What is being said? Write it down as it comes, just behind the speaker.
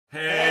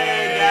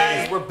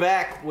we're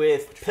back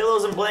with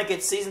Pillows and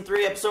Blankets, Season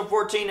 3, Episode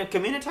 14 of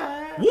Community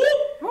Time. Whoop.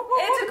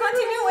 It's a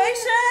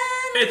continuation!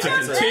 It's a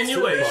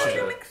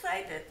continuation. I'm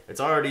excited. It's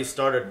already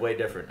started way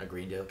different. A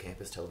Greendale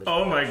campus television.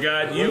 Oh my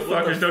god, you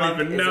fuckers don't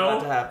even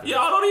know.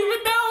 Y'all don't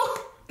even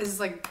know. Is this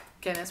like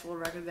Guinness World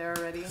Record there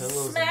already?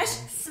 Smash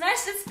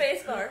the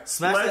spacebar.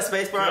 Smash that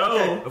spacebar. Go.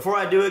 Okay, before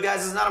I do it,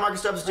 guys, it's not a market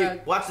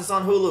substitute. Watch this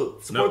on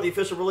Hulu. Support Nope. the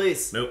official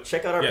release. Nope.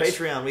 Check out our Yes.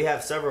 Patreon. We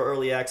have several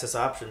early access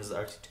options.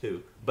 Actually,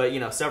 2.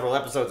 But, several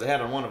episodes ahead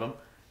on one of them.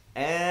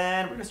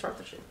 And we're going to start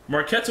the shit.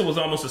 Marquetta was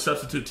almost a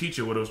substitute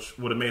teacher. Would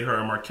have made her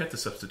a Marquetta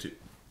substitute.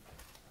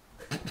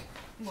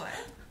 What?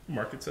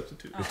 Market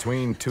substitute.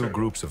 Between two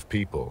groups of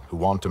people who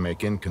want to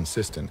make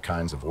inconsistent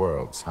kinds of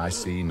worlds, I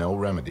see no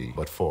remedy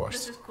but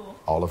force. This is cool.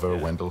 Oliver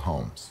Wendell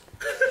Holmes.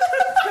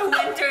 The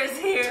winter is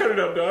here. Turn it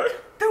up, dog.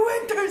 The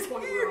winter's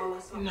here.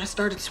 And I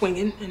started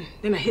swinging, and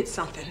then I hit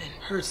something and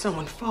heard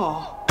someone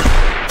fall.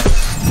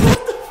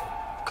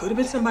 Could have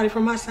been somebody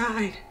from my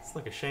side. It's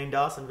like a Shane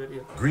Dawson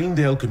video.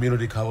 Greendale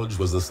Community College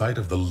was the site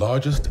of the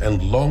largest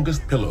and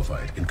longest pillow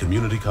fight in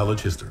community college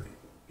history.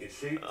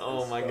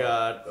 Oh my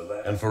god.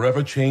 And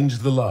forever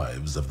changed the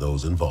lives of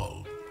those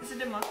involved. Is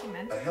it a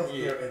documentary?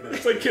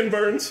 It's like Ken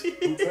Burns. Who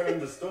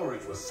turned the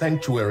storage was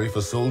sanctuary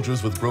for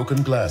soldiers with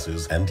broken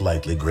glasses and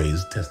lightly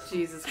grazed testicles.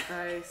 Jesus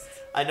Christ.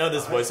 I know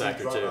this voice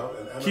actor too.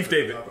 Keith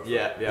David.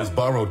 Yeah. His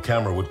borrowed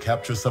camera would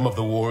capture some of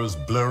the war's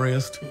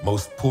blurriest,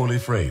 most poorly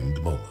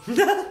framed moments.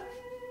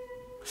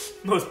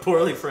 Most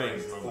poorly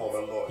framed.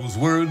 Whose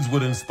words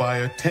would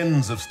inspire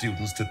tens of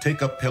students to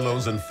take up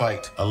pillows and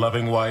fight a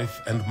loving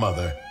wife and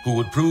mother who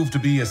would prove to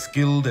be as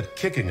skilled at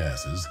kicking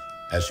asses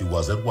as she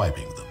was at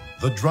wiping them.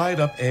 The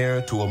dried-up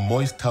heir to a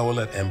moist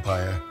towelette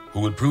empire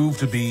who would prove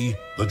to be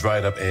the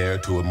dried-up heir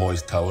to a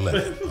moist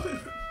towelette empire.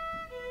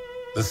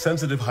 The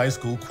sensitive high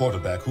school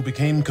quarterback who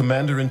became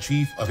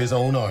commander-in-chief of his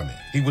own army.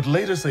 He would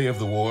later say of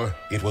the war,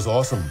 it was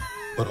awesome,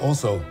 but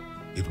also,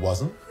 it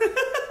wasn't.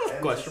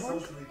 Question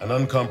mark? An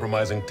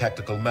uncompromising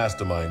tactical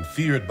mastermind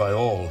feared by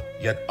all,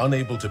 yet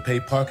unable to pay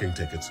parking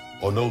tickets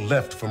or know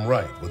left from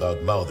right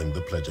without mouthing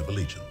the Pledge of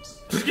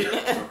Allegiance.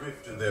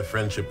 Their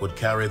friendship would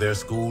carry their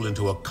school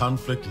into a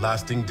conflict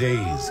lasting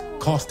days,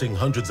 costing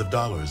hundreds of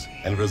dollars,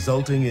 and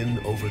resulting in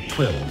over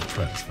 12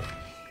 transfers.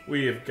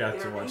 We have got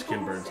to watch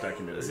Ken Burns This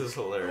documentaries. is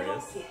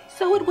hilarious.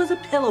 So it was a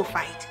pillow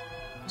fight.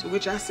 To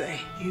which I say,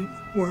 you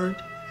weren't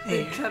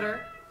there.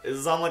 Cutter. Is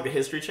this on like the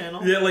History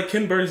Channel? Yeah, like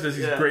Ken Burns does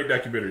these Yeah. great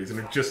documentaries, and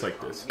they're just like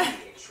this.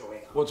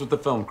 What's with the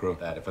film crew?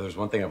 That if there's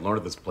one thing I've learned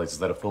at this place is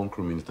that a film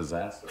crew means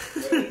disaster.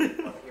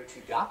 To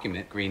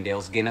document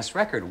Greendale's Guinness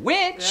record,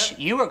 which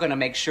you are going to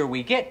make sure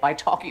we get by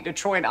talking to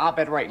Troy and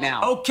Abed right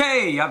now.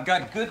 Okay, I've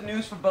got good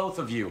news for both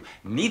of you.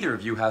 Neither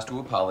of you has to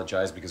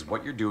apologize because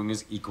what you're doing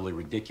is equally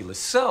ridiculous.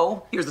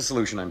 So, here's the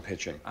solution I'm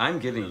pitching. I'm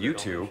giving you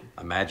two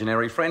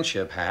imaginary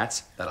friendship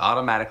hats that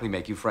automatically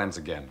make you friends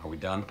again. Are we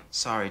done?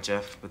 Sorry,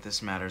 Jeff, but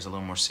this matter is a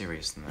little more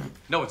serious than that.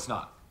 No, it's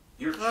not.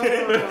 You're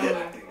acting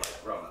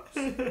like grown-ups. I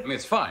mean,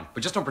 it's fine,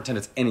 but just don't pretend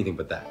it's anything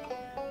but that.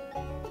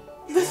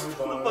 This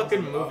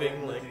fucking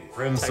moving, like...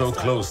 Friends so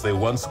close they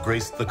once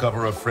graced the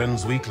cover of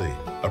Friends Weekly,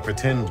 a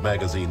pretend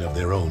magazine of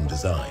their own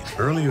design.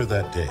 Earlier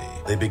that day,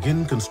 they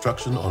begin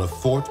construction on a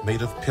fort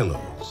made of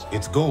pillows.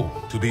 Its goal,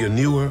 to be a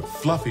newer,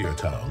 fluffier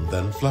town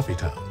than Fluffy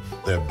Town,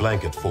 their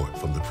blanket fort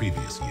from the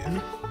previous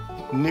year.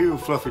 New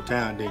Fluffy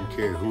Town didn't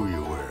care who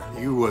you were.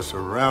 You were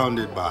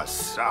surrounded by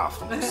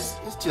softness.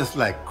 It's just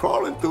like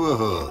crawling through a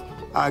hug.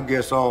 I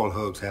guess all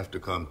hugs have to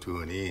come to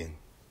an end.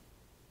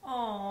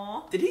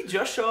 Aww. Did he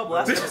just show up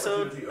last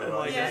episode?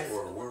 Yes.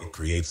 It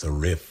creates a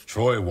rift.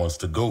 Troy wants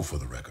to go for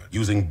the record,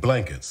 using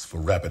blankets for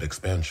rapid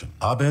expansion.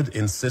 Abed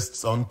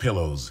insists on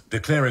pillows,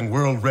 declaring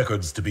world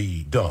records to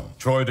be dumb.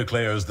 Troy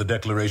declares the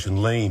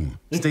declaration lame,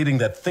 stating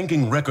that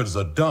thinking records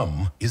are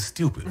dumb is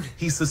stupid.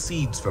 He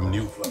secedes from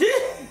New Fluffy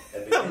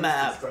and begins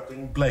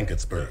constructing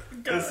Blanketsburg.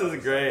 This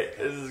is great.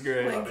 This is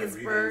great.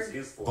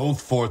 Blanketsburg. Both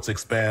forts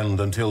expand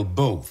until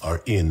both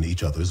are in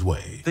each other's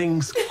way.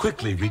 Things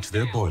quickly reach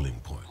their boiling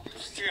point.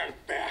 Stand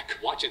back.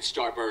 Watch it,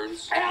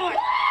 Starburns.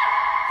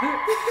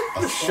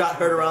 A shot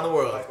heard around the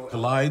world.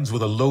 Collides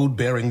with a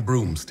load-bearing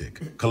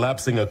broomstick,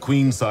 collapsing a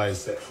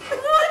queen-size section.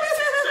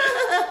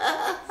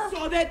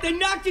 Saw that, they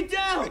knocked it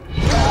down!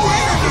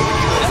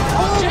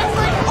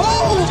 Jeffrey!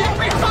 Oh!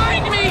 Jeffrey,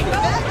 find me!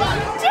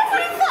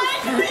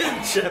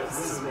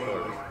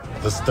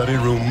 The study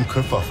room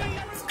kerfuffle.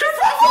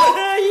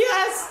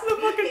 Yes! The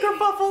fucking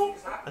kerfuffle!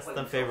 That's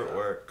my favorite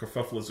word.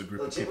 Kerfuffle is a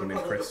group of people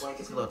named Chris.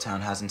 Pillowtown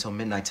has until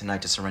midnight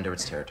tonight to surrender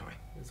its territory.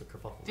 It's a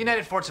kerfuffle. The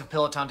United Forts of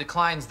Pillowtown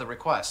declines the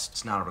request.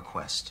 It's not a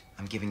request.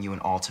 I'm giving you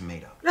an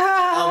ultimatum.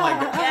 Oh my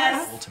god.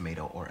 Yes.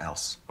 Ultimato or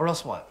else. Or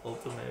else what?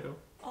 Ultimatum.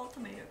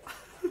 Ultimatum.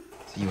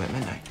 See you at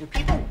midnight. Do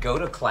people go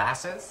to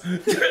classes?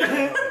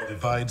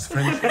 Divides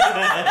friendship.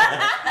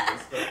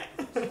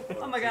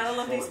 Oh my god, I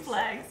love these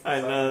flags.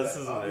 I know, this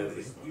is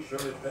amazing.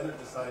 Look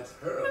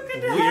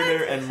at the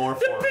Weirder and more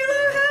formal.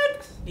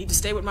 Need to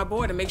stay with my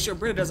boy to make sure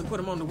Britta doesn't put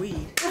him on the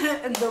weed.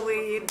 And the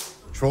weed.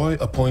 Troy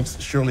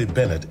appoints Shirley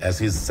Bennett as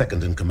his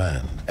second in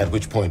command, at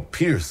which point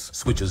Pierce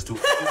switches to...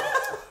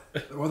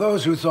 There were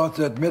those who thought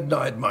that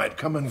midnight might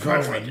come and go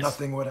and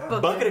nothing would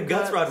happen. Bucket of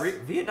Guts,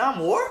 Rodriguez. Vietnam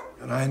War?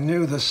 And I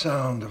knew the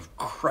sound of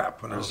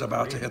crap when it was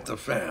about to hit the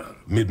fan.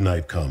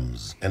 Midnight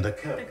comes, and a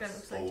cat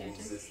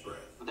holds its breath.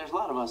 There's a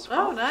lot of us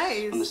Oh, folks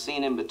nice. from the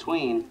scene in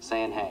between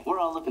saying, hey, we're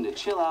all looking to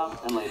chill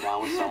out and lay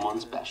down with someone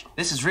special.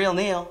 This is Real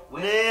Neil.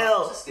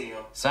 Neil!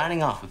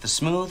 Signing off with the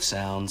smooth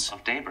sounds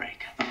of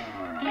daybreak.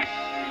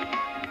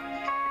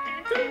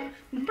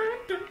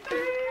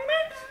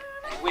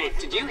 Wait,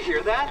 did you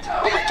hear that?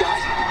 Oh my god,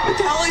 what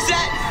the hell is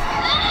that?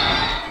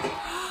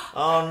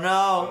 Oh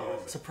no.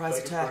 Surprise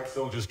attack.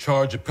 Soldiers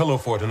charge a pillow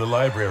fort in the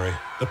library.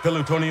 The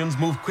Pillowtonians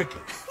move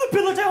quickly. The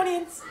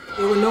Pillowtonians!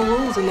 There were no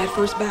rules in that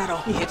first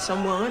battle. You hit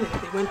someone, and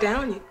if they went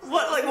down, you...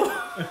 What, like, what?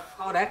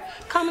 Call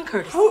that common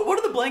courtesy. What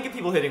are the blanket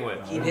people hitting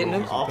with? Keep hitting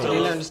them All until they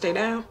pillows. learn to stay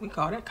down. We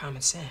call that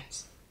common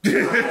sense.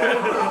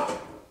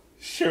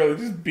 Shirley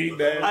just beat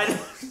that.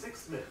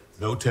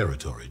 No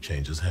territory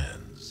changes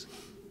hands.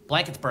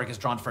 Blanketsburg has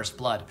drawn first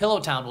blood.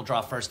 Pillowtown will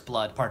draw first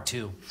blood, part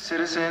 2.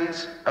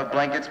 Citizens of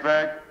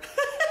Blanketsburg,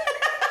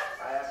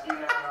 I ask you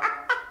now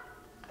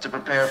to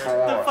prepare for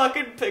war. The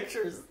fucking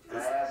pictures.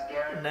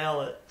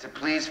 Nail it. To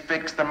please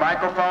fix the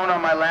microphone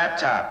on my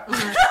laptop.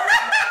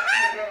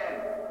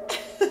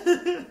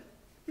 This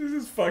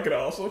is fucking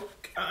awesome.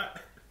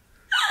 God.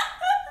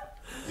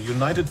 The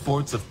united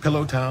forts of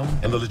Pillowtown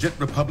and the legit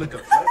Republic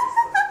of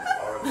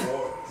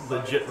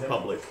Legit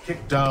Republic.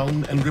 kick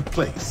down and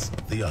replace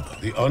the other.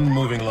 The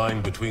unmoving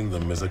line between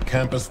them is a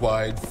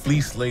campus-wide,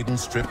 fleece-laden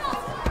strip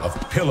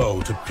of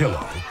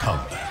pillow-to-pillow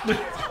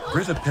combat.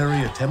 Britta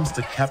Perry attempts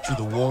to capture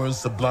the war's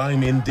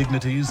sublime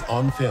indignities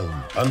on film.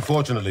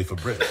 Unfortunately for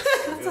Britta,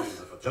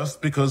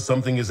 just because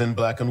something is in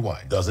black and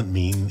white doesn't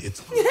mean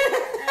it's... Oh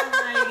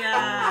my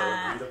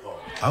god.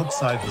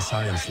 Outside the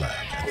science lab,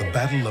 at the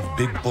Battle of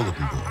Big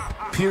Bulletin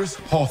Board, Pierce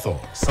Hawthorne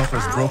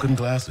suffers broken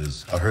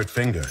glasses, a hurt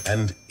finger,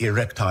 and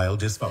erectile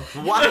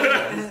dysfunction. What?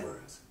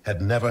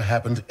 Had never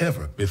happened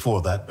ever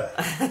before that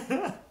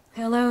battle.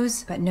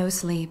 Pillows, but no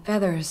sleep.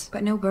 Feathers,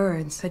 but no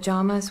birds.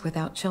 Pajamas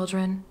without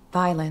children.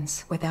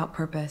 Violence without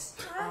purpose.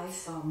 I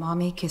saw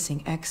Mommy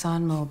kissing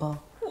ExxonMobil.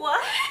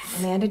 What?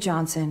 Amanda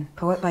Johnson,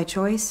 poet by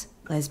choice,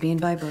 lesbian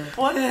by birth.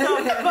 What the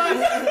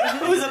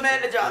fuck? Who's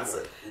Amanda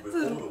Johnson?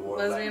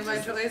 Lesbian by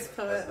choice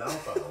poet.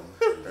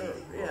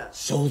 Yeah.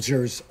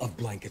 Soldiers of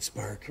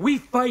Blanketsburg. We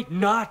fight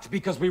not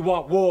because we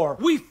want war.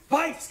 We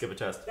fight Skip a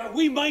test. that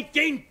we might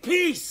gain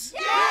peace.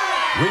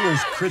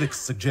 Winger's critics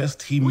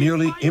suggest he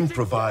merely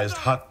improvised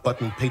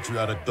hot-button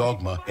patriotic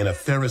dogma in a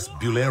Ferris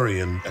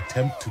Buellerian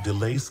attempt to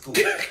delay school.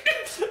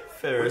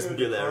 Ferris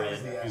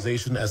Buellerian.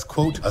 Accusation as,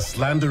 quote, a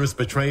slanderous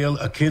betrayal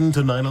akin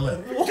to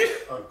 9/11.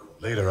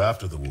 Later,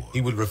 after the war,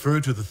 he would refer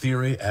to the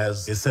theory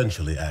as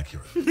essentially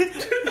accurate.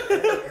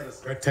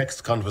 Her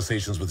text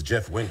conversations with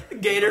Jeff Winger.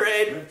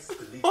 Gatorade.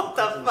 What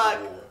the fuck?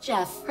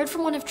 Jeff, heard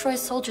from one of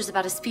Troy's soldiers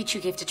about a speech you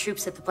gave to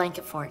troops at the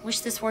blanket fort. Wish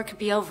this war could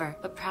be over,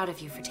 but proud of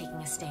you for taking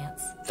a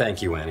stance.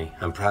 Thank you, Annie.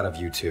 I'm proud of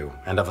you too,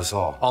 and of us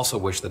all. Also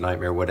wish the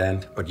nightmare would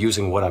end, but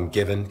using what I'm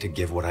given to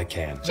give what I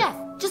can. Jeff,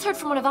 just heard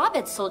from one of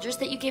Abed's soldiers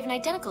that you gave an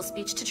identical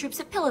speech to troops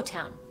at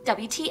Pillowtown.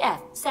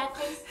 WTF. Sad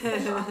face?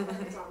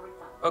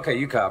 Okay,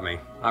 you caught me.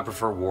 I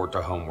prefer war to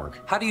homework.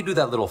 How do you do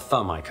that little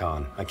thumb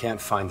icon? I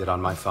can't find it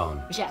on my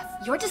phone. Jeff,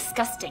 you're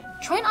disgusting.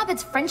 Troy and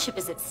Abed's friendship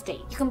is at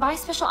stake. You can buy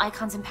special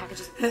icons and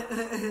packages.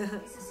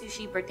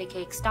 Sushi, birthday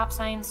cake, stop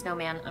sign,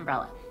 snowman,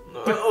 umbrella.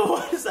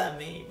 What does that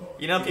mean?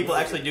 You know, people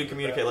actually do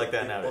communicate like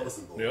that nowadays.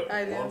 Yep.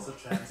 I do.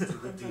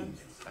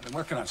 I've been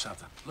working on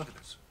something. Look at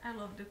this. I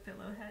love the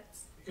pillow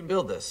hats. You can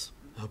build this.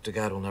 I hope to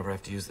God we'll never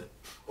have to use it.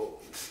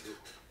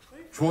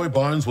 Troy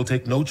Barnes will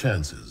take no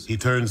chances. He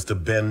turns to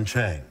Ben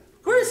Chang.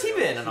 Where has he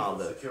been in all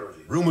this?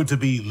 Rumored to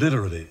be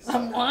literally...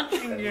 I'm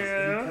watching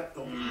you.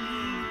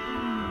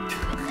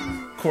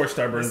 Course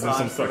Star burns in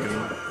some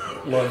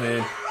fucking love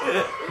in.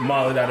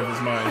 Mauled out of his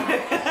mind.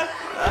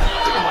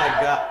 Oh my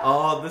god.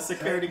 Oh, the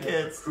security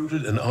kids.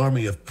 Recruited an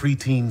army of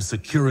preteen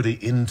security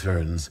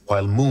interns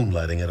while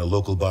moonlighting at a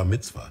local bar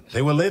mitzvah.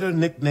 They were later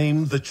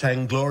nicknamed the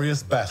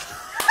Changlorious Bastards.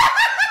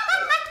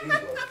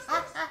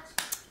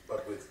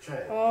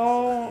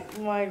 Oh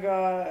my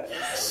god.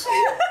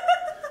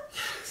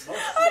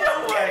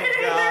 Oh my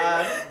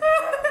god.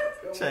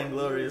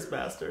 Changlorious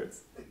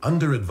bastards.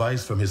 Under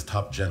advice from his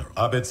top general,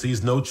 Abed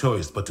sees no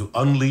choice but to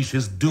unleash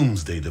his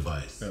doomsday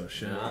device. Oh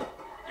shit.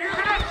 You're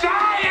gonna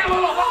die, you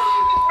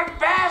little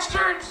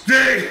bastards!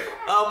 Dang!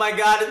 Oh my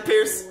god, it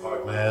Pierce.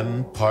 Part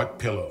man, part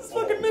pillow. It's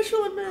fucking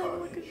Michelin Man.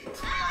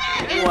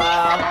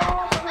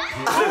 Wow.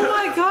 Oh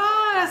my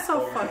god, that's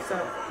so fucked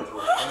up.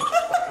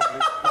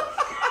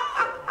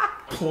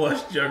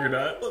 Plus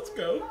Juggernaut. Let's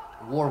go.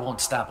 War won't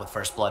stop with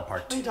First Blood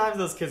Part 2. How many times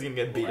those kids gonna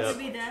get beat Want up? to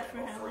be that for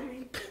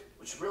Halloween?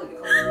 This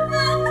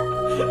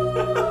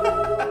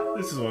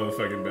is one of the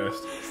fucking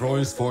best.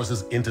 Troy's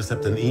forces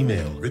intercept an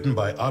email written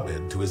by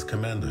Abed to his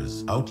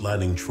commanders,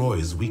 outlining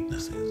Troy's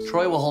weaknesses.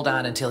 Troy will hold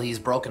on until he's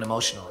broken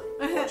emotionally.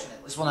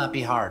 This will not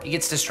be hard. He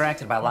gets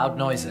distracted by loud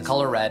noises,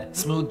 color red,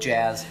 smooth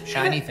jazz,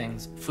 shiny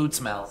things, food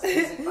smells.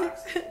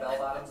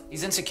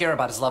 He's insecure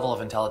about his level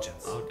of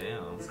intelligence. Oh,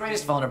 damn. His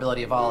greatest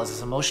vulnerability of all is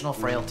his emotional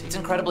frailty. It's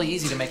incredibly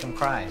easy to make him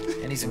cry,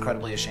 and he's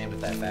incredibly ashamed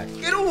of that fact.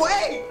 Get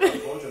away!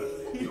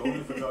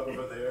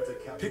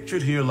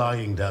 Pictured here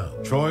lying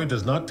down. Troy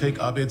does not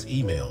take Abed's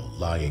email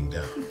lying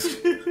down.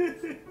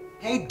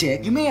 Hey,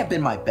 Dick, you may have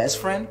been my best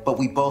friend, but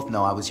we both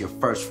know I was your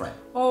first friend.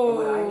 Oh.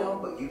 What I know,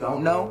 but you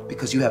don't know,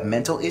 because you have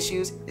mental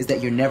issues, is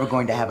that you're never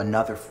going to have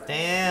another friend.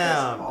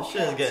 Damn, this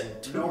shit is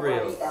getting too real.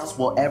 Nobody else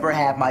will ever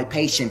have my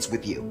patience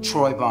with you.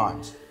 Troy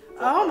Barnes.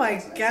 Oh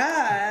my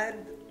god.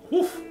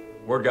 Woof.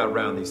 Word got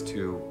around these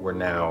two were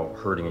now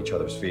hurting each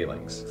other's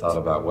feelings. Thought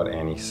about what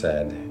Annie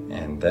said,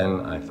 and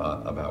then I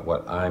thought about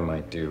what I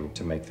might do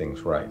to make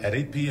things right. At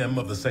 8 p.m.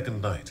 of the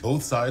second night,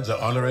 both sides are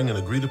honoring an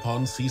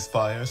agreed-upon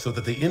ceasefire so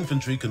that the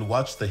infantry can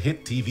watch the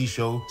hit TV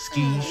show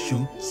Ski,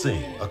 Shoot,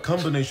 Sing, a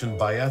combination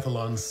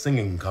biathlon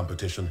singing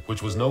competition,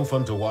 which was no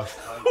fun to watch.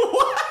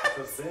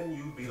 Because then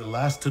you'd be the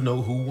last to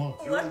know who won.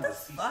 What the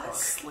fuck?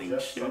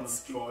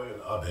 Troy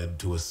and Abed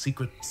to a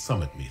secret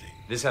summit meeting.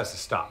 This has to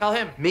stop. Tell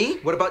him. Me?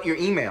 What about your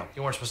email?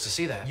 You weren't supposed to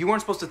see that. You weren't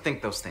supposed to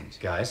think those things.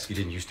 Guys, you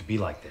didn't used to be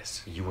like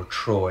this. You were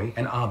Troy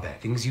and Abed.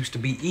 Things used to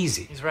be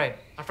easy. He's right.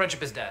 Our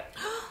friendship is dead.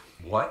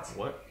 What?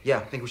 What? Yeah,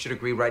 I think we should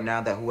agree right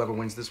now that whoever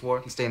wins this war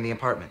can stay in the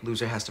apartment.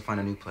 Loser has to find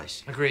a new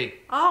place. Agreed.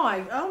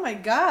 Oh my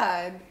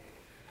god.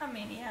 I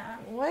mean, yeah.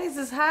 Why is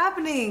this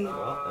happening?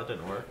 Well, that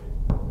didn't work.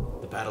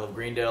 The Battle of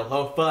Greendale.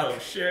 Oh, fuck. Oh,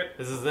 shit.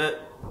 This is it.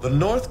 The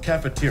North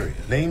Cafeteria,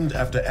 named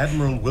after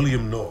Admiral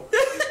William North,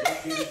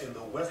 is located in the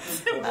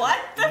western What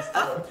the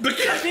fuck?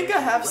 I think I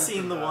have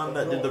seen the one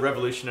that did the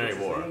Revolutionary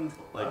War.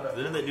 Like,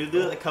 didn't they do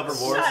that cover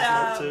wars and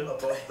stuff too?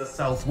 above the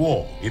South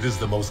Wall. It is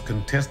the most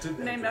contested.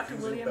 Named after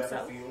William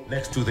South.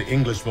 Next to the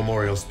English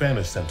Memorial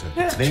Spanish Center,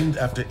 named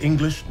after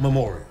English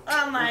Memorial.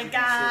 Oh my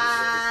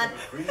god.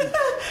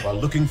 While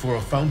looking for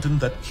a fountain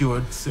that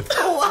cured syphilis.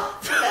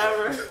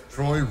 Whatever.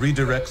 Troy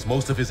redirects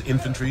most of his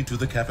infantry to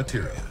the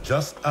cafeteria.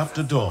 Just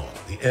after dawn,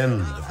 the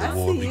end of the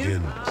war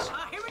begins.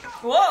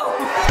 Whoa.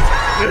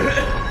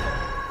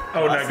 I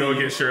would not go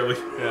against Shirley.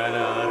 Yeah, I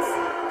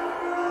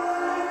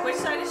know. Which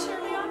side is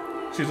Shirley on?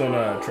 She's on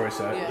Troy's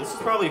side. This is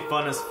probably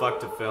fun as fuck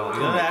to film. You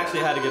know, I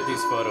actually had to get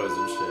these photos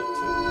and shit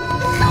too.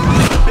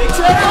 Big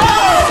shit!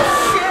 Oh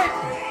shit!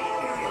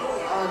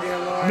 Oh dear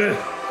lord.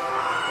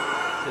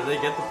 Did they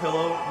get the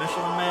pillow,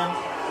 Michelin Man?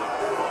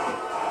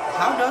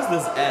 How does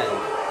this end?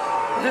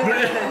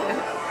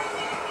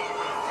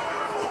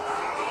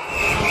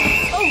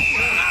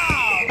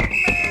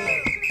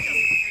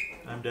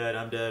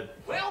 I'm dead.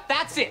 Well,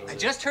 that's it. I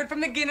just heard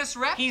from the Guinness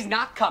rep. He's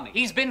not coming.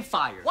 He's been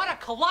fired. What a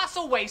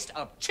colossal waste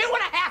of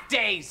 2.5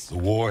 days. The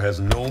war has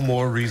no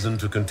more reason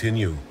to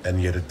continue,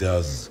 and yet it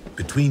does,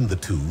 between the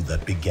two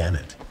that began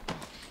it.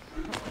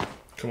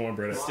 Come on,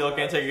 Britta. Still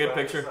can't take a good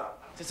picture.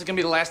 This is gonna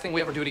be the last thing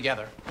we ever do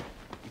together.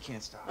 You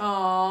can't stop.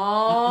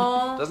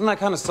 Aww. Doesn't that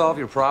kind of solve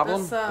your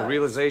problem? That sucks. The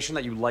realization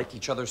that you like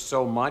each other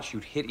so much,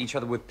 you'd hit each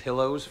other with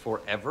pillows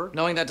forever?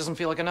 Knowing that doesn't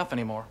feel like enough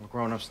anymore. We're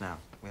grown-ups now.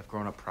 We have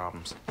grown-up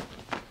problems.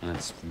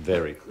 That's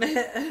very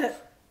clear.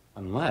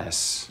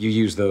 Unless you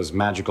use those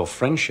magical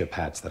friendship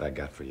hats that I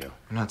got for you.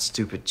 You're not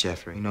stupid,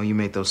 Jeffrey. You know you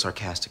made those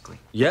sarcastically.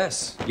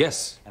 Yes,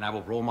 yes. And I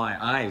will roll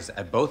my eyes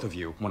at both of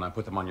you when I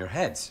put them on your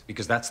heads,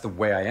 because that's the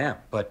way I am.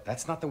 But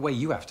that's not the way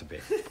you have to be.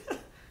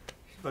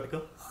 About to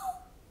go.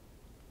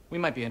 We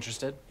might be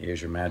interested.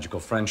 Here's your magical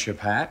friendship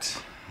hat.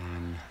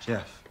 And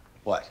Jeff.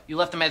 What? You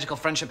left the magical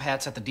friendship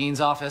hats at the dean's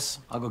office.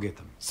 I'll go get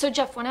them. So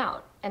Jeff went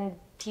out, and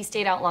he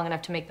stayed out long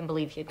enough to make them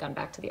believe he had gone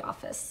back to the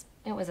office.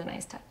 It was a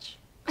nice touch.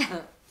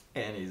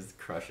 And he's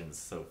crushing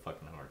so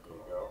fucking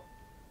hardcore.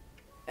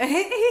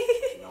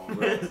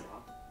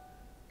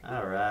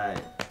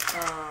 Alright.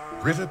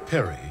 Britta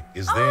Perry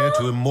is there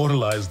to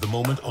immortalize the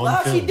moment on Wow,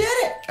 film. she did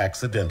it!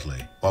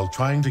 Accidentally, while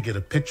trying to get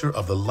a picture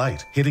of the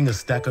light hitting a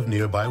stack of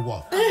nearby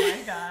waffles. Oh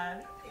my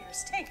god.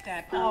 Here's, take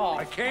that. Oh.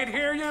 I can't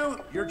hear you.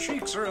 Your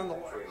cheeks are in the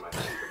way.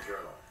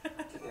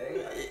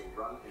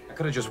 I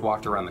could have just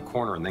walked around the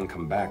corner and then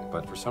come back,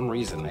 but for some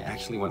reason, they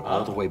actually went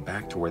all the way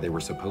back to where they were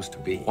supposed to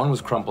be. One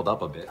was crumpled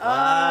up a bit.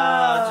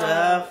 Wow,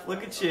 Jeff,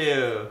 look at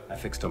you. I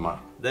fixed them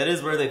up. That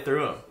is where they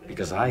threw him.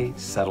 Because I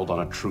settled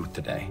on a truth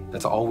today.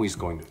 That's always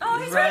going to be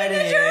Oh, he's writing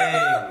a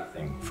journal.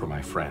 anything for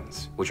my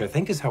friends. Which I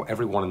think is how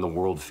everyone in the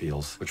world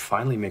feels, which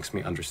finally makes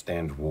me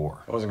understand war.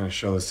 I wasn't going to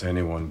show this to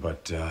anyone,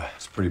 but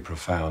it's pretty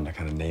profound. I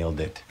kind of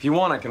nailed it. If you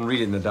want, I can read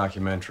it in the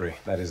documentary.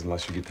 That is,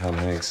 unless you get Tom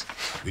Hanks.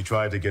 We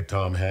tried to get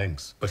Tom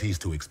Hanks, but he's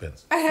too expensive.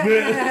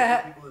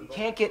 You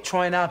can't get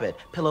Troy and Abed,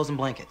 pillows and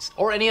blankets.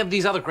 Or any of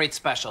these other great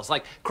specials,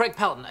 like Craig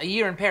Pelton, A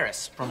Year in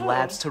Paris. From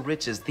Labs to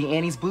Riches, the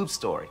Annie's Boob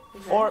Story.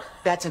 Or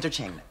That's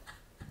Entertainment.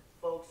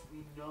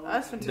 I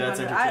spent That's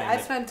 $200. I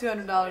spent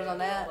 $200 on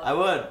that. I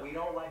would.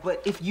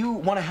 But if you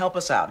want to help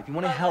us out, if you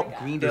want to help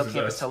Greendale This is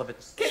Campus us.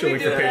 Television... Showing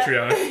for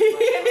Patreon.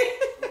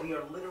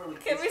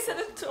 Can we set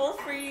a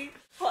toll-free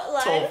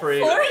hotline Toll-free.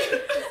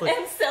 for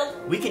and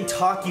sell? We can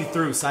talk you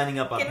through signing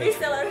up on Can we Patreon.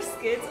 sell our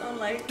skits on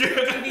like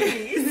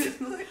DVDs?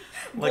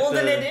 Like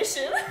Golden the-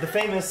 edition. The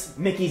famous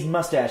Mickey's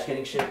mustache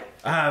getting shit.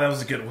 Ah, that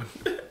was a good one.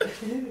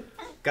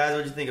 Guys,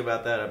 what'd you think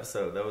about that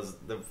episode? That was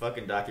the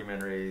fucking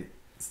documentary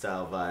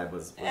style vibe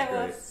was It great.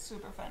 was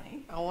super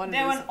funny. I wanted They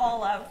to- went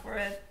all out for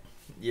it.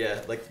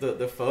 Yeah, like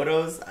the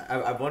photos.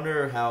 I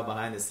wonder how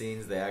behind the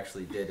scenes they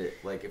actually did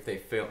it. Like if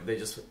they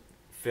just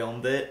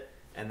filmed it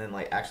and then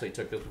like actually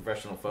took those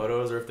professional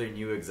photos, or if they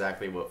knew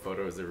exactly what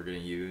photos they were gonna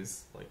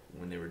use, like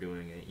when they were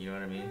doing it. You know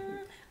what I mean?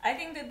 I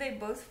think that they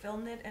both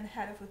filmed it and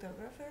had a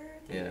photographer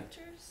take Yeah.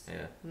 pictures.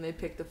 Yeah. And they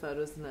picked the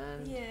photos in the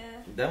end.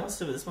 Yeah.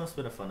 This must have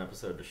been a fun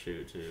episode to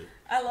shoot too.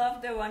 I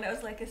love the one that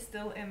was like a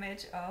still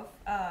image of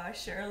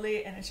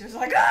Shirley, and then she was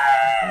like,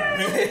 ah!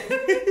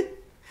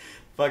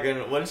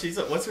 Fucking what's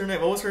her name?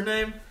 What was her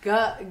name?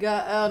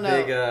 Oh no.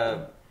 Big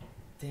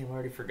damn, I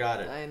already forgot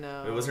it. I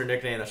know. It was her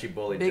nickname that she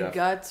bullied Big Jeff.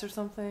 Guts or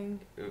something.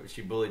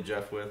 She bullied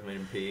Jeff with, made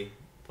him pee,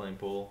 playing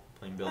pool,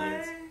 playing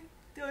billiards.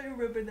 I don't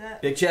remember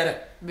that. Big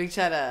Cheddar. Big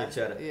Cheddar. Big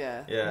Cheddar.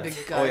 Yeah. Yeah. Big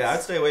Oh yeah, I'd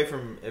Guts. stay away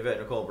from Yvette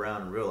Nicole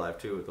Brown in real life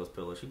too with those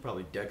pillows. She'd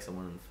probably deck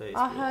someone in the face.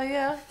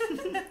 Yeah.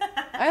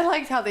 I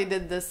liked how they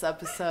did this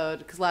episode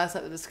because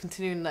this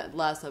continuing that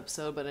last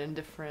episode, but in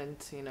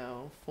different,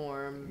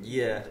 form.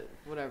 Yeah.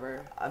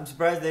 Whatever. I'm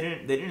surprised they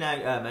didn't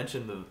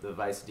mention the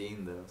Vice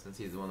Dean though, since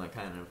he's the one that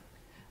kind of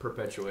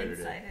perpetuated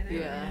Incited it. it,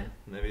 Yeah.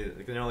 Maybe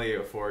they can only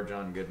afford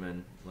John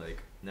Goodman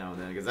like now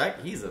and then because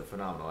he's a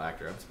phenomenal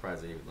actor. I'm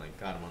surprised they like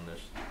got him on this.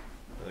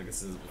 I think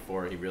this is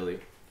before he really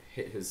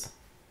hit his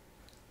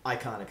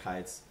iconic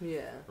heights.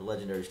 Yeah. Or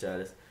legendary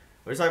status.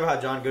 We're talking about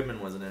how John Goodman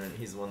wasn't in it.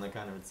 He's the one that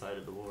kind of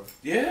incited the war.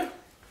 Yeah,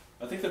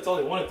 I think that's all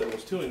they wanted. That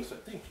was two ends. I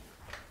think.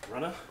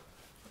 Runner.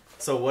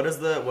 So what is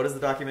the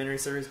documentary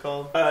series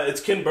called?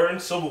 It's Ken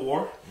Burns' Civil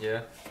War.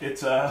 Yeah.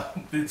 It's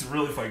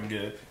really fucking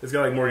good. It's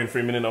got like Morgan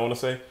Freeman in it, I want to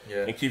say.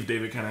 Yeah. And Keith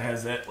David kind of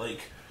has that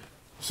like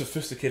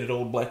sophisticated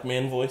old black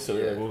man voice. So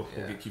Yeah, we'll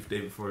yeah. get Keith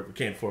David for it. We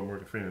can't afford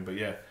Morgan Freeman, but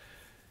yeah.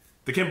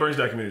 The Ken Burns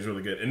documentary is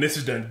really good, and this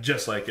is done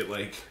just like it.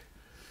 Like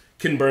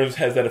Ken Burns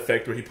has that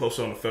effect where he posts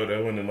on a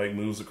photo and then like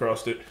moves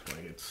across it.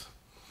 Like it's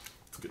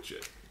good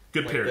shit.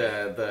 Good Like parody.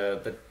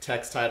 the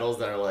text titles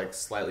that are like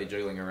slightly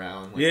jiggling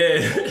around. Like,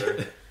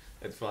 Yeah.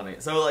 It's funny.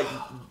 So like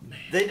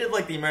they did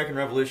like the American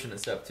Revolution and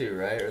stuff too,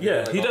 right? Or they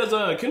Yeah, did, he like,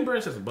 does. Ken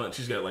Burns has a bunch.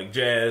 He's got like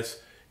jazz.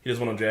 He does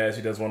one on jazz.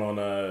 He does one on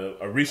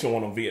a recent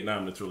one on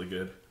Vietnam that's really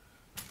good.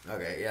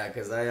 Okay, yeah,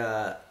 because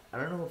I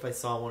don't know if I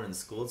saw one in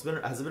school.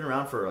 Has it been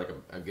around for like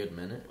a good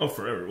minute? Oh,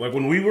 forever. Like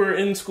when we were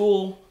in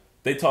school,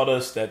 they taught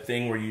us that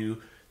thing where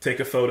you take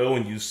a photo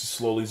and you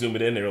slowly zoom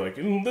it in. They were like,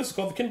 this is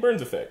called the Ken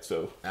Burns effect.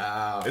 So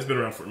it's been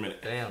around for a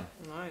minute. Damn.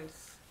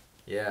 Nice.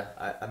 Yeah,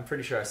 I'm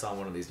pretty sure I saw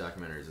one of these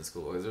documentaries in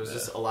school because there was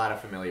just a lot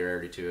of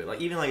familiarity to it. Like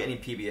even like any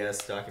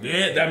PBS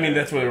documentary. Yeah, I mean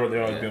that's what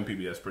they're always doing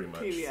PBS pretty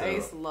much. PBS. I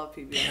used to love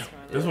PBS.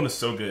 This one is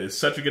so good. It's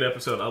such a good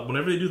episode.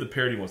 Whenever they do the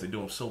parody ones, they do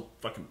them so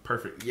fucking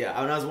perfect. Yeah,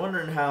 I was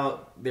wondering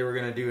how they were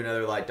gonna do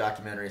another like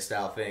documentary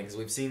style thing because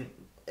we've seen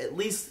at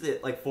least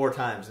like 4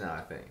 times now.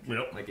 I think.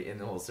 Yep. Like in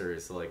the whole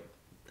series, so like.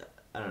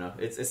 I don't know.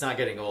 It's not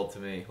getting old to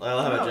me. Like, I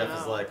love how Jeff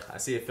is like, I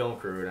see a film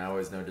crew and I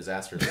always know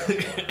disasters.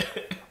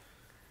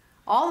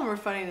 All of them were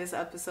funny in this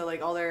episode.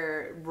 Like all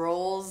their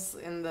roles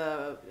in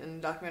the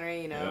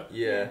documentary.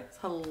 Yeah. It's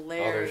hilarious. All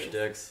their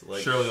shticks.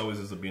 Like, Shirley always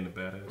ends up being a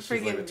badass.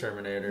 She's like a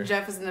Terminator.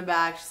 Jeff is in the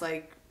back, just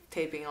like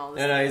taping all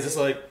this. And he's just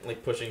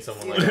like pushing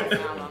someone like.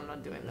 I'm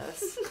not doing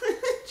this.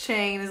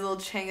 Chang, his little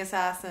Chang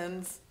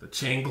assassins. The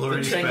Chang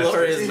Glorious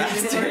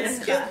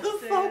Bastards. Get the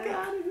fuck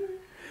out of here.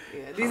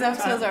 Yeah, these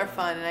episodes are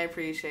fun, and I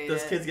appreciate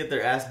Those it. kids get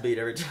their ass beat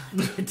every time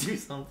they do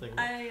something.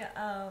 I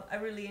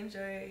really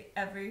enjoy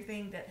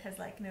everything that has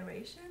like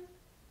narration.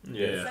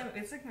 Yeah.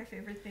 It's like my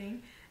favorite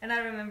thing. And I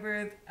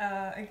remember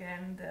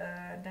again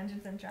the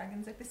Dungeons and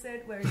Dragons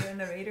episode where the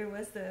narrator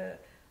was the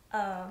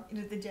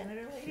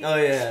janitor lady. Oh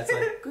yeah, it's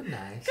like good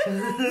night.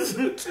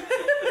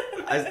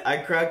 I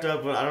cracked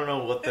up, but I don't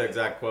know what the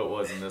exact quote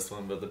was in this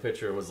one, but the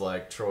picture was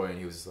like Troy, and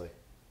he was just like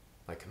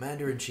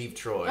Commander-in-Chief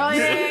Troy. Oh,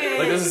 yeah.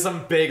 Like this is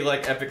some big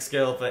like epic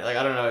scale thing. Like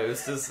I don't know. It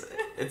was just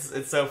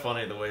it's so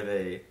funny the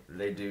way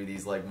they do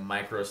these like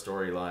micro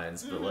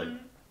storylines, but like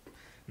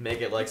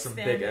make it like some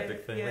big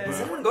epic thing. Yeah. Like,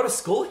 does anyone go to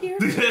school here?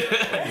 Does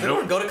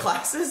anyone go to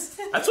classes?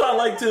 That's what I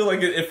like too.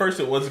 Like at first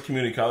it was a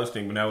community college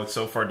thing, but now it's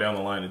so far down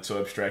the line, it's so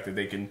abstract that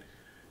they can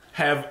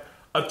have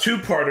a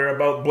 2-parter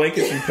about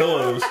blankets and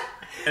pillows.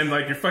 And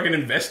like you're fucking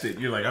invested.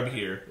 You're like, I'm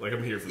here. Like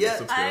I'm here for this.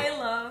 Let's go. I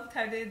loved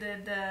how they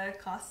did the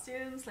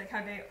costumes, like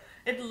how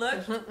it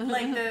looked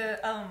like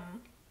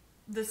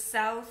the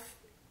South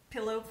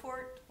pillow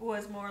fort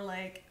was more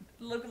like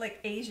looked like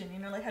Asian,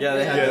 like how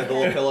they had the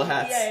little pillow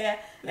hats. Yeah.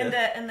 And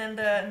then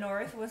the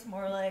North was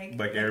more like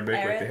Arabic, Arabs.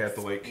 like they had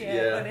the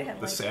they had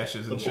the like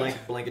sashes the and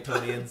shit.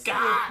 Blanketonians.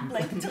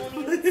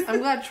 Blanketonians. I'm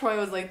glad Troy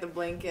was like the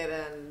blanket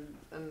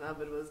and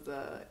Abed was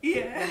the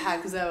hat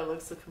because that would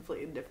look so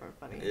completely different,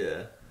 funny.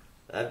 Yeah.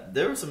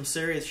 There was some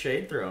serious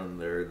shade thrown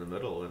there in the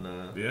middle, and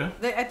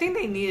I think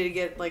they needed to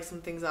get like some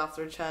things off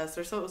their chest.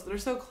 They're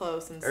so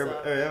close and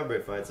stuff.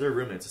 Everybody fights. They're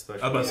roommates,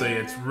 especially. I was about to say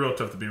it's real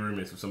tough to be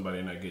roommates with somebody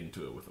and not get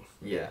into it with them.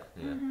 Yeah.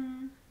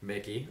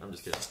 Mickey, I'm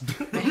just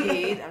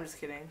kidding. I'm just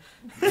kidding.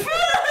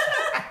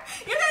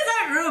 You guys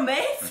aren't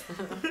roommates.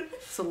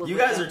 You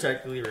guys are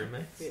technically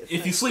roommates.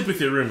 If you sleep with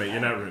your roommate,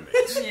 you're not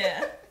roommates.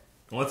 Yeah.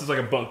 Unless it's like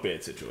a bunk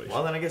bed situation.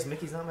 Well, then I guess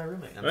Mickey's not my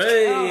roommate.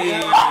 Hey!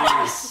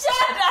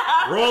 Shut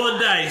up! Roll the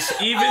dice.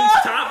 Evens,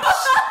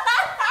 tops.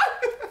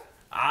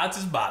 Odds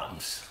is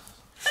bottoms.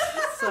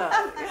 So,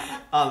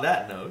 on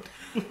that note,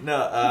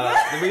 no,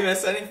 did we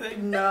miss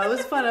anything? No, it was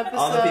a fun episode.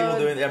 All the people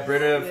doing that,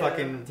 Britta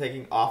fucking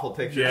taking awful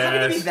pictures. Yes. How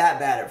can you be that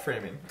bad at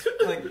framing?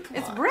 Like,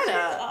 it's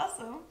Britta.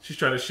 Awesome. She's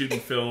trying to shoot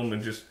and film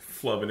and just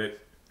flubbing it.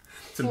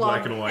 It's in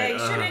black and white. Hey,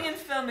 shooting in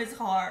film is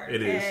hard.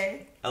 It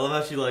is. I love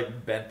how she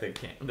like bent the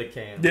can.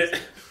 Yeah.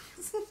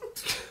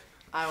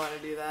 I want to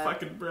do that.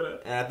 Fucking Britta.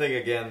 And I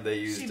think again they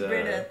used She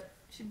Britted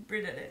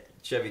it.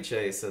 Chevy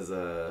Chase as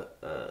a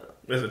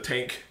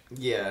tank.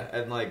 Yeah,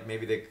 and like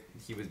maybe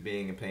he was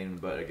being a pain in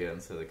the butt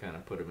again, so they kind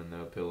of put him in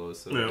the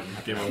pillows. So yeah,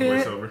 gave him a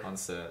voiceover on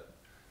set.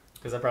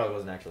 Because that probably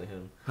wasn't actually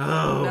him. Oh,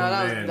 no,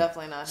 that man. was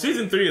definitely not him.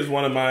 Season 3 is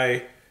one of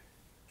my...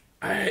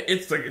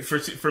 it's like,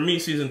 for me,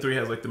 Season 3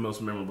 has like the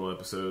most memorable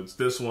episodes.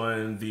 This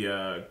one,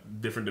 the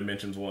Different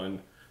Dimensions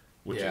one.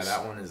 Which is,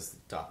 that one is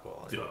top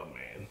quality. Oh,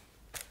 man.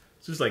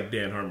 It's just like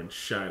Dan Harmon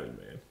shining,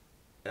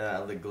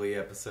 man. The Glee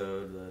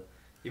episode.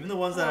 Even the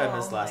ones that I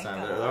missed last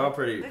time, they're all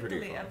pretty fun.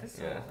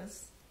 Episode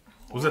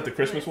was that the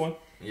Christmas one?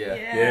 Yeah.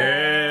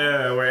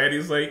 Yeah, where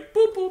Eddie's like,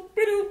 boop, boop,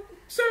 bidoop,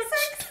 sex.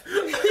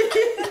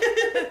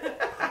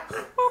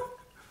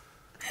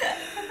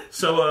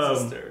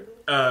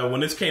 So, when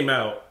this came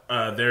out,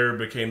 there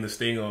became this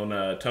thing on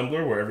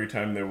Tumblr where every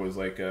time there was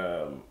like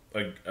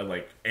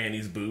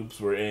Annie's boobs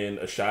were in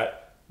a shot,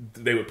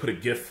 they would put a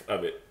GIF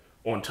of it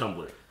on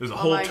Tumblr. There's a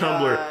whole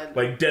Tumblr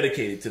like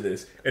dedicated to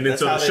this, and then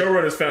so the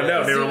showrunners found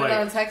out. They were like,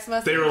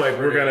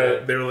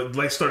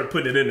 started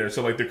putting it in there.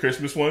 So like the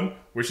Christmas one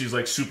where she's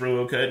like super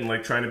low cut and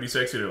like trying to be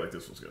sexy, they're like,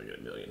 this one's gonna get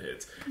a million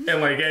hits. And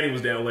like Annie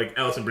was down, like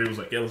Allison Brie was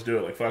like, yeah, let's do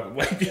it. Like fuck,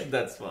 like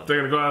that's fun. They're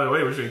gonna go out of their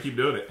way. We're just gonna keep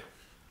doing it.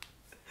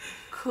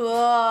 Cool.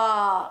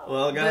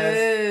 Well,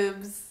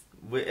 guys,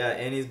 boobs.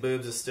 Annie's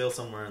boobs is still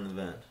somewhere in the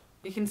vent.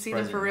 You can see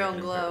them for real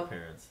and glow.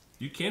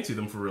 You can see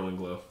them for real and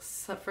glow.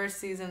 First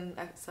season,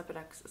 second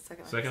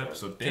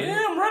episode.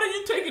 Damn, Rudder,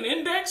 you taking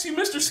index? You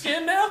Mr.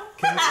 Skin now?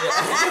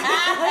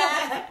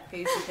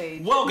 Page to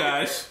page. Well,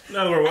 guys,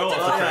 now we're well off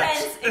the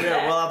tracks.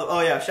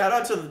 Shout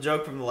out to the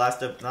joke from the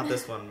last episode, not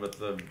this one, but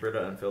the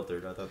Britta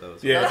Unfiltered. I thought that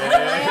was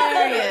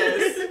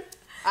hilarious.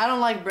 I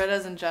don't like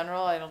Brittas in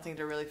general. I don't think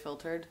they're really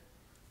filtered.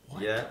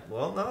 What? Yeah,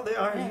 well, no, they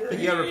are. You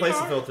gotta replace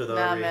the filter, though,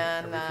 every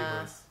few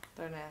months.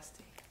 They're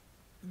nasty.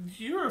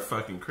 You're a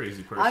fucking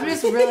crazy person. I'm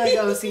just really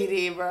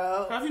OCD,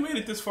 bro. How have you made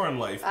it this far in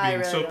life,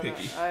 being so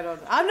picky?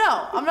 I'm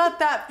not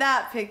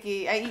that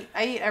picky. I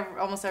eat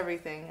almost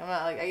everything. I'm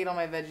not like I eat all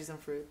my veggies and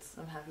fruits.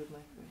 I'm happy with my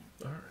food.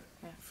 All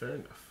right, fair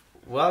enough.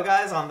 Well,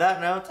 guys, on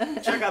that note,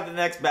 check out the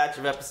next batch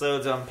of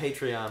episodes on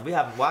Patreon. We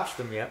haven't watched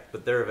them yet,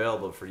 but they're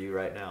available for you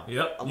right now.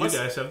 Yep, unless you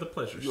guys have the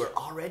pleasures. You are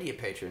already a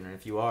patron, and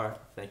if you are,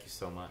 thank you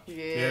so much.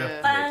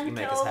 Yeah. You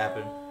make us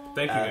happen.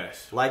 Thank you,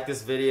 guys. Like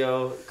this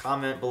video,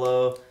 comment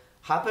below.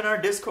 Hop in our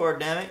Discord,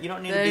 damn it. You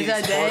don't need to be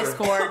a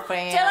Discord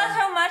fan. Tell us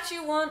how much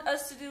you want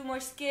us to do more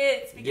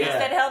skits, because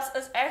that helps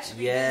us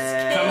actually do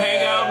skits. Come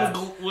hang out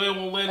in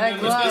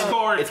this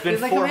Discord. It's been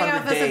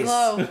 400 days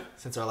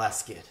since our last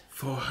skit.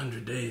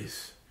 400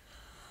 days.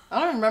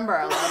 I don't remember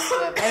our last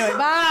skit. Anyway,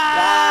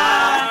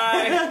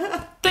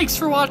 bye! Thanks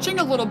for watching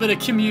a little bit of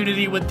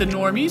community with the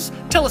Normies.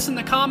 Tell us in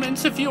the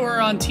comments if you are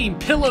on Team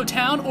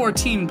Pillowtown or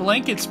Team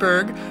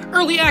Blanketsburg.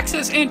 Early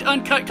access and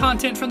uncut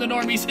content from the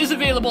Normies is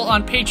available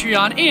on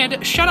Patreon,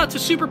 and shout out to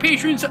super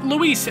patrons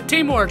Luis,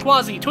 Tamor,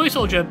 Quasi, Toy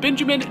Soldier,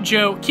 Benjamin,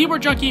 Joe,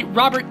 Keyboard Junkie,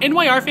 Robert,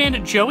 NYR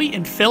Fan, Joey,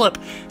 and Philip.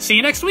 See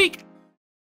you next week!